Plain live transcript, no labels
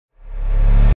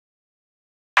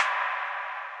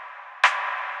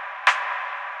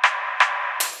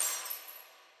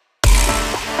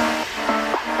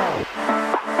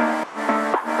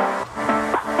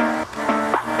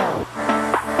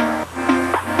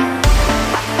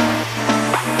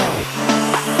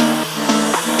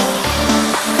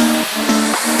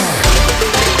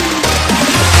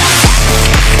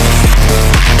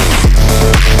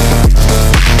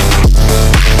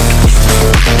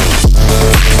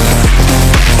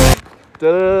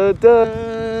Da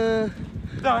da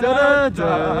da da da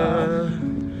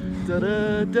da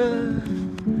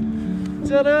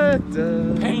da da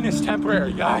da. Pain is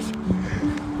temporary, guys.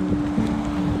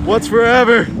 What's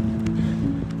forever?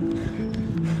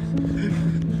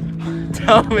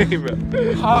 Tell me,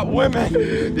 bro. Hot women.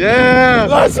 Yeah.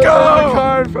 Let's go.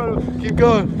 Car in front of them. Keep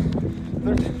going.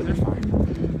 They're fine.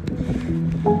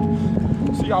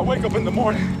 See, I wake up in the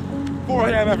morning, 4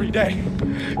 a.m. every day.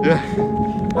 Yeah.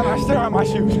 And I stare at my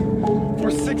shoes for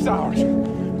 6 hours,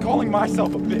 calling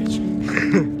myself a bitch.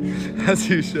 As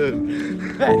you should.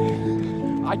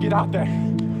 Then, I get out there,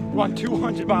 run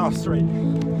 200 miles straight.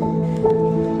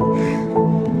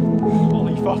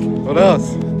 Holy fuck. What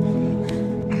else?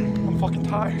 I'm fucking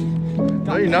tired.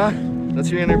 No, you're not. That's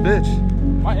your inner bitch.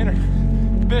 My inner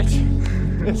bitch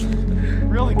is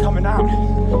really coming out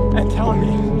and telling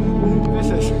me this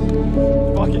is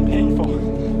fucking painful,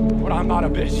 but I'm not a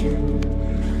bitch.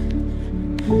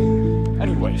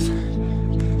 Anyways,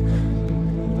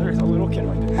 there's a little kid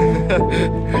right there.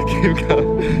 Keep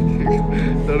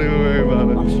going. Don't even worry about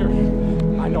it. I'm sure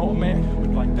I know a man who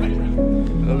would like that.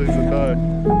 At least a dog.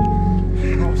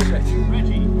 Oh shit.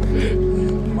 Reggie.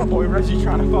 My boy Reggie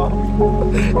trying to follow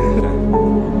me.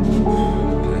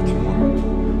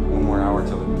 One more hour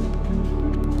till it.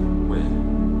 Wait.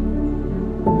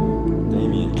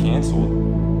 Damian canceled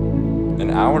an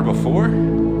hour before?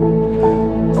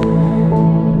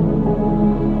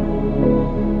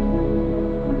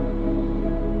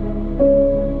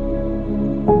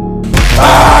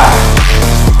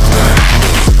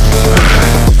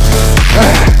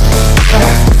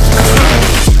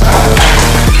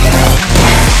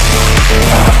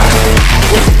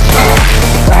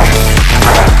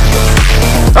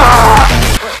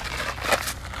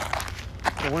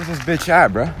 Where's this bitch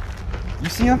at, bro? You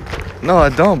see him? No, I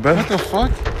don't, bro. What the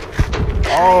fuck?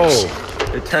 Oh,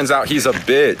 it turns out he's a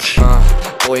bitch.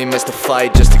 Boy, he missed a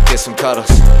fight just to get some cuddles.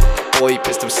 Boy, he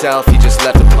pissed himself, he just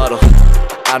left a puddle.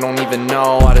 I don't even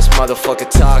know why this motherfucker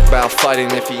talk about fighting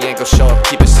if he ain't gon' show up,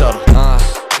 keep it subtle.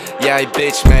 Yeah, he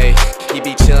bitch made. He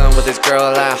be chillin' with his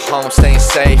girl at home, staying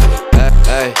safe.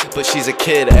 But she's a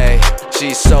kid,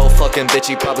 she's so fucking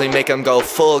bitchy, probably make him go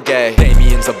full gay.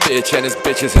 Damian's a bitch and his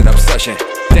bitch is an obsession.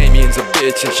 Damian's a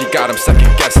bitch and she got him second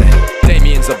guessing.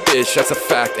 Damian's a bitch, that's a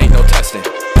fact, ain't no testing.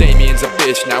 Damian's a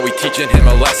bitch, now we teaching him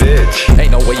a lesson. Bitch.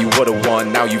 Ain't no way you would've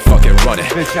won, now you fucking running.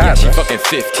 Bitch, yeah, she fucking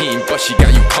 15, but she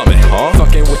got you coming. Huh?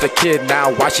 Fucking with a kid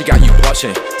now, why she got you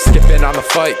blushing? Skipping on the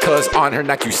fight, cause on her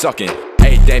neck you sucking.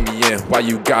 Hey Damian, why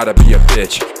you gotta be a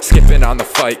bitch? Skipping on the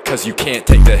fight, cause you can't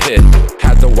take the hit.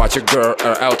 Had to watch a girl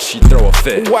or else she'd throw a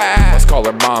fit. Wow. Let's call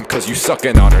her mom, cause you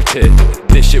sucking on her tit.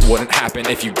 This shit wouldn't happen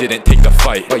if you didn't take the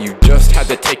fight. But you just had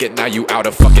to take it, now you out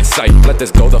of fucking sight. Let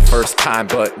this go the first time,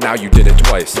 but now you did it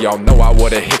twice. Y'all know I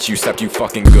would've hit you, slept you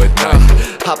fucking good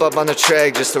night. Hop up on the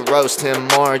track just to roast him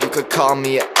more. You could call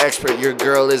me an expert, your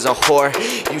girl is a whore.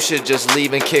 You should just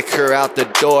leave and kick her out the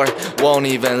door. Won't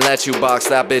even let you box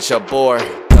that bitch a bore.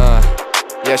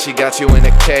 Yeah, she got you in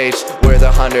a cage. Where the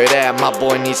 100 at? My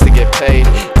boy needs to get paid.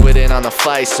 Quitting on the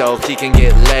fight so he can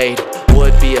get laid.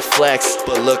 Would be a flex,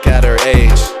 but look at her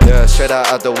age. Yeah, straight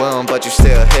out the womb, but you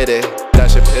still hit it.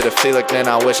 That shit pedophilic, man,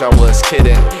 I wish I was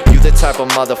kidding. You the type of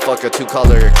motherfucker to call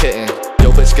her a kitten.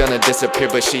 Yo bitch gonna disappear,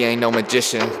 but she ain't no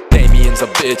magician. Damian's a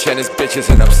bitch and his bitch is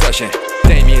an obsession.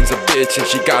 Damian's a bitch and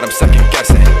she got him second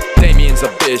guessing. Damian's a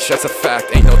bitch, that's a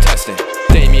fact, ain't no testing.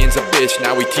 Damian's a bitch,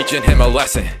 now we teaching him a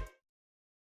lesson.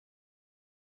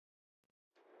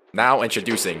 Now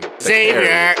introducing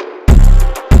Xavier.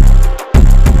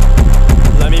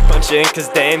 Let me punch in cause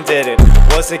Dame didn't.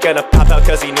 Wasn't gonna pop out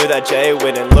cause he knew that Jay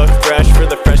wouldn't. Look fresh for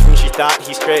the freshman, she thought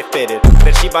he straight fitted.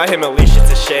 Then she buy him a leash,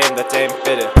 it's a shame that Dame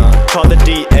fitted. Call the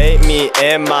DA, me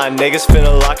and my niggas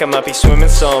finna lock him up. He swimming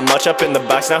so much up in the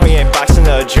box, now he ain't boxing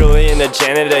a Julian, the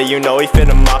janitor. You know he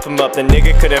finna mop him up. The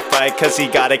nigga couldn't fight cause he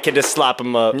got a kid to slop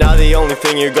him up. Now the only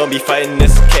thing you're gonna be fighting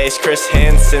this case. Chris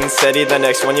Hansen said he the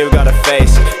next one you gotta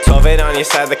face. 12-8 on your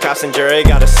side, the cops and jury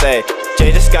gotta say.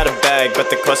 Jay just got a bag, but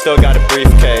the clutch still got a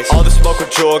briefcase. All the smoke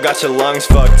with Jewel got your lungs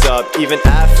fucked up. Even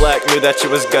Affleck knew that you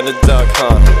was gonna duck,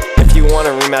 huh? If you want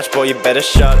a rematch, boy, you better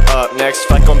shut up. Next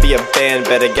fight gon' be a band,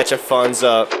 better get your funds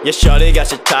up. Your shawty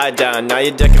got you tied down, now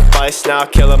you're decking fights now.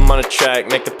 Kill him on the track,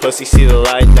 make the pussy see the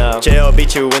light now. Jay'll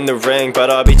beat you in the ring, but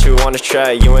I'll beat you on the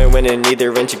track. You ain't winning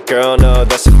either, and your girl know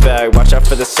that's a fact. Watch out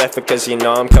for the cypher, cause you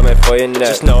know I'm coming for your neck.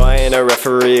 Just know I ain't a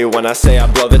referee when I say I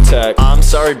blow the tech. I'm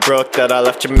sorry, Brooke, that I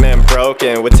left your man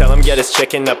broken. Would tell him get his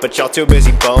chicken up, but y'all too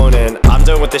busy boning. I'm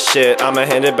done with the shit, I'ma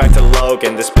hand it back to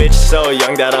Logan. This bitch so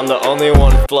young that I'm the only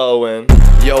one flowing.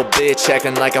 Yo bitch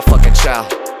acting like a fucking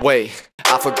child. Wait,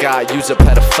 I forgot, you's a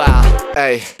pedophile.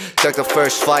 Ayy, took the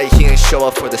first flight, he ain't show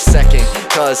up for the second,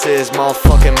 cause his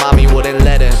motherfucking mommy wouldn't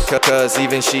let him. Cause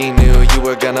even she knew you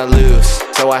were gonna lose.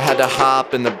 So I had to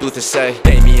hop in the booth and say,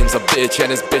 Damian's a bitch and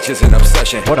his bitch is an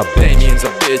obsession. What a bitch. Damian's a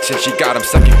bitch and she got him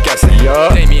second guessing.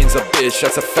 Yup. Damian's a bitch,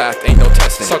 that's a fact, ain't no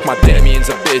testing. Suck my dick. Damian's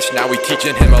a bitch, now we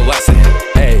teaching him a lesson.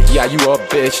 Hey, yeah, you a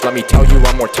bitch, let me tell you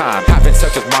one more time. Having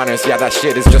sex with minors, yeah, that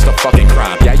shit is just a fucking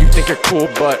crime. Yeah, you think you're cool,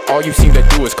 but all you seem to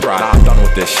do is cry. Nah, I'm done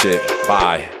with this shit,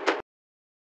 bye.